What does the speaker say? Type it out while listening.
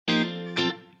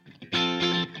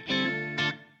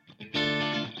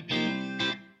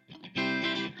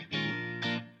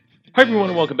Hi, everyone,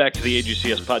 and welcome back to the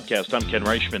AGCS podcast. I'm Ken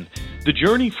Reichman. The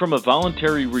journey from a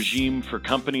voluntary regime for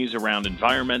companies around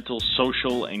environmental,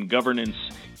 social, and governance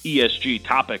ESG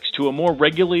topics to a more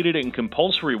regulated and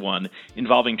compulsory one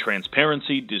involving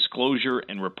transparency, disclosure,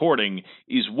 and reporting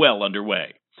is well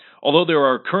underway. Although there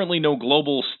are currently no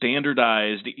global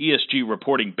standardized ESG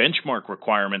reporting benchmark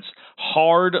requirements,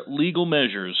 hard legal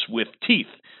measures with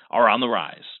teeth are on the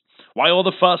rise. Why all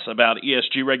the fuss about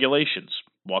ESG regulations?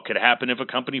 What could happen if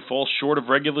a company falls short of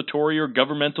regulatory or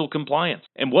governmental compliance?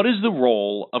 And what is the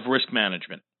role of risk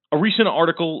management? A recent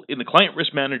article in the Client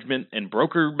Risk Management and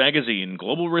Broker magazine,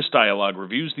 Global Risk Dialogue,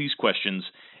 reviews these questions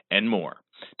and more.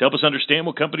 To help us understand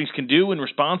what companies can do in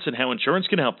response and how insurance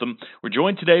can help them, we're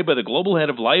joined today by the Global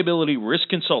Head of Liability Risk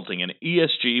Consulting and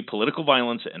ESG, Political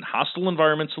Violence, and Hostile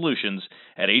Environment Solutions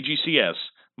at AGCS,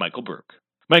 Michael Burke.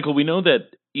 Michael, we know that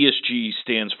ESG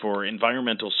stands for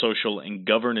Environmental, Social, and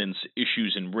Governance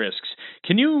Issues and Risks.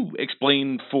 Can you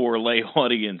explain for lay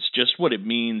audience just what it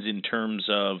means in terms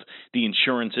of the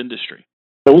insurance industry?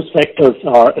 Those factors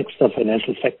are extra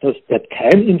financial factors that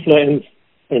can influence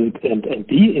and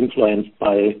be influenced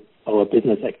by our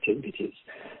business activities.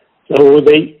 So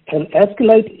they can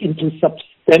escalate into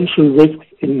substantial risks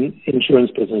in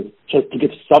insurance business. Just to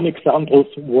give some examples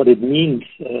what it means,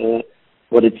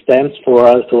 what it stands for.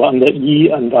 So under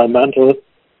E, environmental,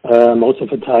 most of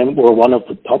the time, or one of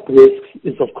the top risks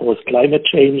is, of course, climate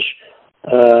change.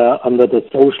 Under the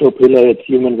social pillar, it's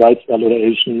human rights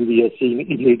violation. We are seeing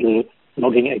illegal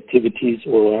logging activities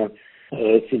or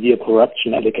severe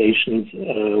corruption allegations,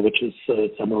 which is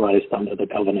summarized under the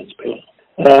governance pillar.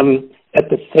 At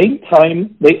the same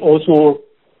time, they also,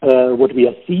 what we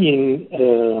are seeing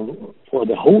for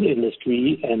the whole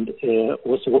industry and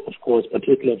also, of course,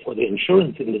 particularly for the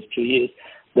insurance industry, is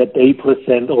that they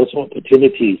present also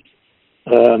opportunities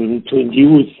to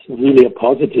induce really a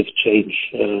positive change.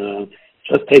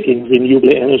 Just taking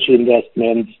renewable energy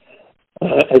investments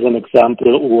as an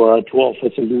example, or to offer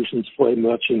solutions for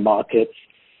emerging markets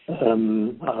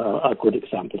are good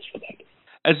examples for that.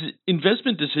 As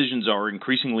investment decisions are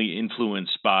increasingly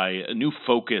influenced by a new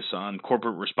focus on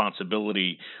corporate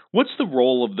responsibility, what's the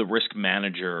role of the risk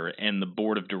manager and the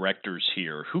board of directors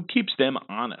here? Who keeps them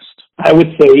honest? I would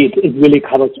say it really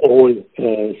covers all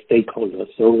stakeholders.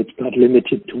 So it's not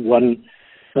limited to one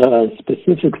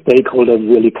specific stakeholder,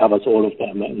 really covers all of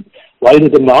them. And while the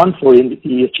demand for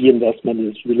ESG investment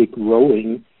is really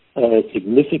growing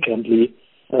significantly,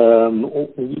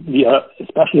 we are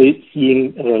especially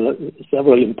seeing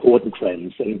several important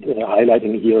trends, and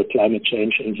highlighting here climate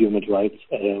change and human rights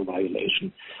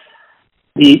violation.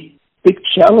 The big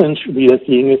challenge we are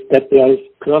seeing is that there is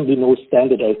currently no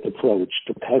standardized approach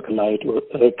to calculate or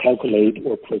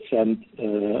present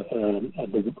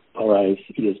the PRI's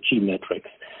ESG metrics.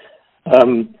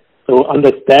 So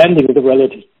understanding the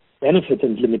relative benefits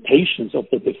and limitations of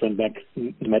the different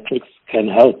metrics can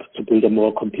help to build a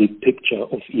more complete picture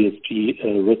of ESG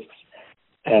risks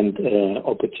and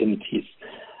opportunities.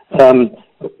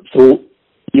 So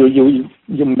you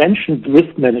mentioned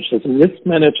risk managers. Risk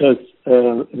managers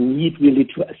need really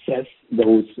to assess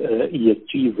those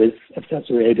ESG risks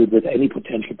associated with any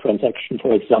potential transaction,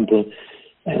 for example,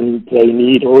 and they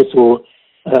need also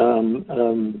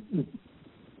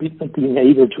being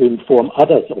able to inform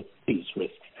others of these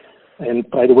risks. And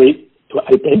by the way, to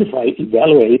identify,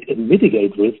 evaluate, and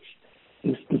mitigate risks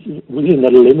is really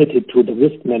not limited to the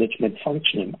risk management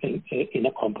function in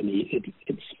a company.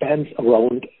 It spans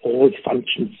around all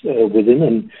functions within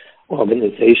an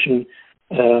organization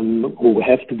who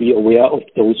have to be aware of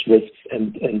those risks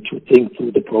and to think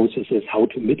through the processes how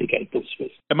to mitigate those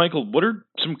risks. And Michael, what are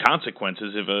some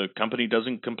consequences if a company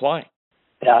doesn't comply?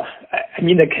 Yeah, I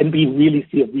mean, there can be really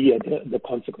severe the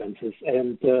consequences.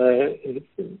 And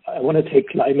I want to take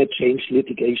climate change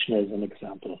litigation as an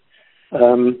example.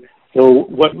 So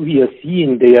what we are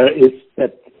seeing there is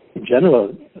that, in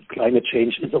general, climate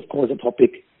change is, of course, a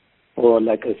topic for,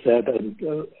 like I said,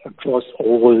 across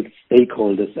all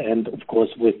stakeholders and, of course,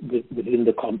 within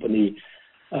the company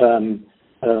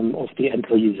of the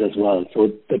employees as well. So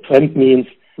the trend means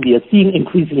we are seeing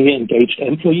increasingly engaged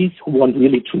employees who want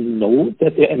really to know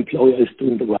that their employer is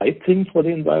doing the right thing for the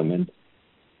environment.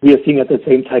 We are seeing at the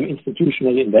same time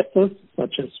institutional investors,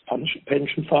 such as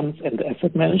pension funds and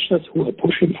asset managers, who are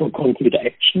pushing for concrete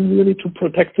action really to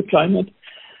protect the climate.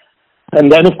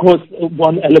 And then, of course,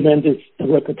 one element is the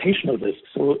reputational risk.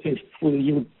 So if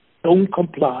you don't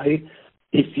comply,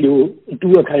 if you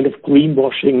do a kind of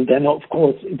greenwashing, then, of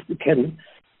course, it can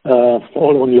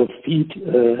fall on your feet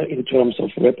in terms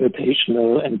of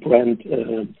reputational and brand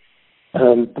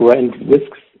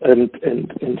risks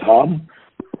and harm.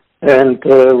 And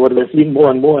what we're seeing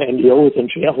more and more NGOs and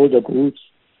shareholder groups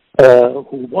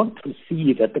who want to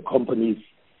see that the companies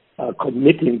are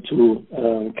committing to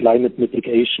climate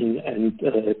mitigation and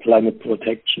climate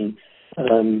protection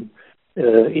in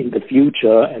the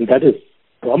future. And that is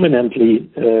prominently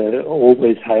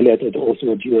always highlighted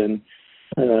also during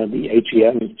the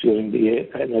AGM, during the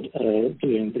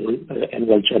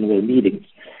annual general meetings.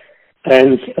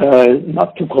 And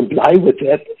not to comply with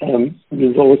that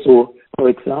means also, for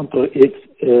example, if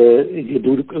you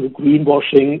do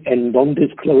greenwashing and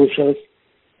non-disclosures,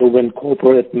 so when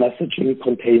corporate messaging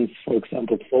contains, for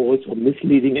example, false or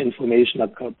misleading information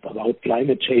about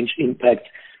climate change impact,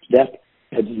 that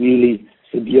has really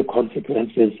severe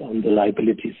consequences on the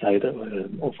liability side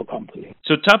of a company.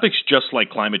 So topics just like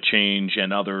climate change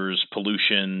and others,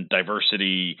 pollution,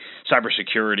 diversity,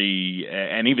 cybersecurity,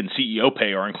 and even CEO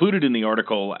pay are included in the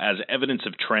article as evidence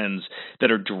of trends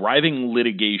that are driving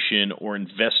litigation or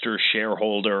investor,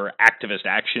 shareholder, activist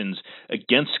actions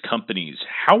against companies.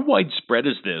 How widespread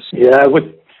is this? Yeah, I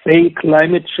would say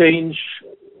climate change,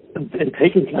 and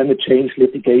taking climate change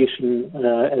litigation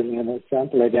as an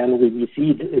example, again, we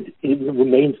see it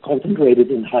remains concentrated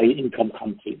in high-income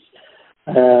countries.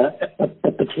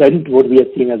 But the trend, what we are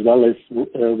seeing as well, is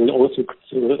will also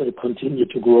continue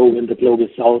to grow in the global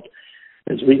south.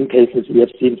 As recent cases we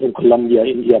have seen from Colombia,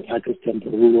 India, Pakistan,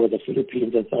 Peru, or the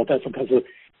Philippines, and South Africa. So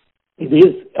it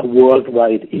is a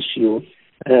worldwide issue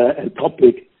and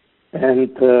topic. And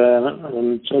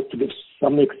just to give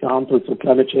some examples, so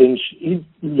climate change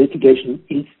litigation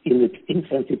is in its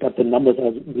infancy, but the numbers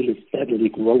are really steadily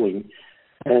growing.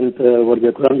 And what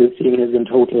we're currently seeing is in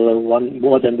total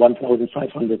more than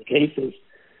 1,500 cases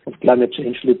of climate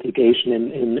change litigation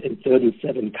in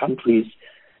 37 countries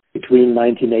between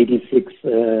 1986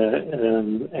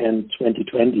 and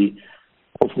 2020,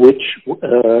 of which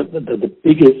the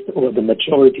biggest or the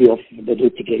majority of the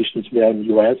litigations were in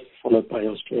the US, followed by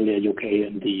Australia, UK,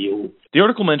 and the EU. The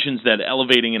article mentions that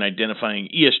elevating and identifying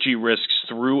ESG risks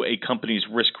through a company's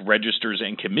risk registers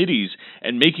and committees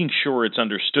and making sure it's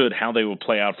understood how they will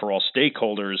play out for all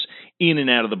stakeholders in and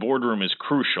out of the boardroom is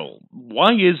crucial.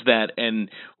 Why is that, and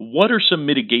what are some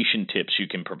mitigation tips you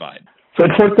can provide? So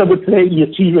first, I would say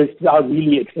ESG risks are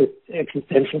really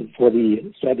existential for the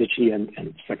strategy and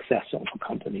success of a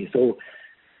company. So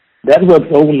that works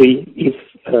only if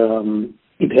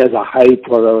it has a high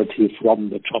priority from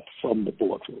the top, from the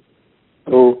boardroom.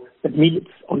 So that means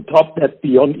on top that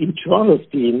beyond internal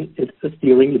steering,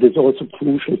 it is also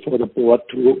crucial for the board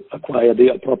to acquire the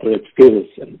appropriate skills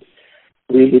and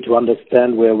really to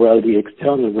understand where well the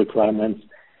external requirements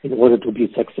in order to be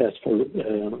successful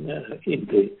in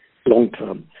the long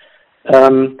term.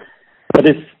 But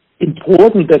it's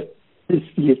important that this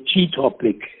ESG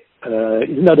topic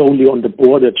is not only on the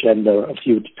board agenda a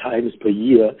few times per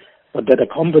year, but that a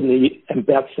company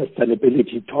embeds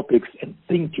sustainability topics and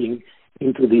thinking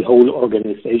into the whole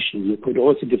organization. You could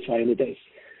also define it as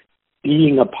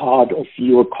being a part of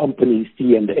your company's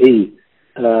DNA,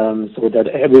 so that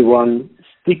everyone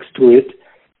sticks to it,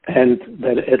 and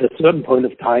that at a certain point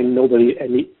of time, nobody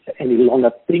any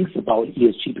longer thinks about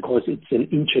ESG because it's an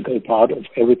integral part of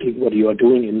everything what you are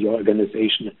doing in your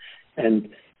organization and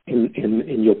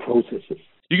in your processes.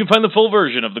 You can find the full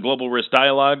version of the Global Risk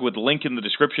Dialogue with a link in the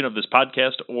description of this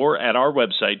podcast or at our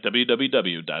website,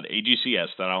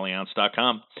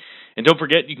 www.agcs.allianz.com. And don't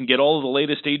forget, you can get all of the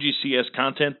latest AGCS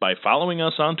content by following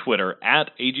us on Twitter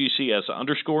at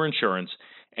AGCS_insurance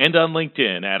and on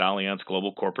LinkedIn at Allianz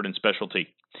Global Corporate and Specialty.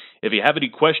 If you have any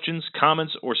questions,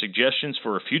 comments, or suggestions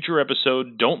for a future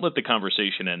episode, don't let the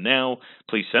conversation end now.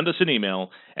 Please send us an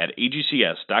email at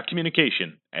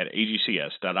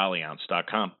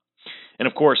agcs.communication@agcs.allianz.com. And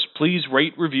of course, please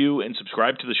rate, review, and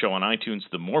subscribe to the show on iTunes.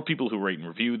 The more people who rate and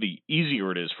review, the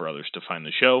easier it is for others to find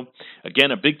the show.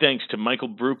 Again, a big thanks to Michael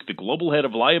Brook, the Global Head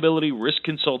of Liability, Risk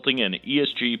Consulting, and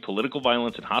ESG, Political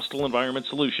Violence, and Hostile Environment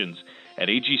Solutions at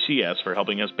AGCS for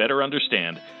helping us better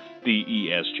understand the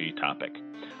ESG topic.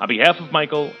 On behalf of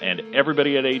Michael and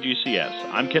everybody at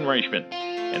AGCS, I'm Ken Reichman,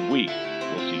 and we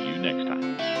will see you next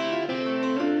time.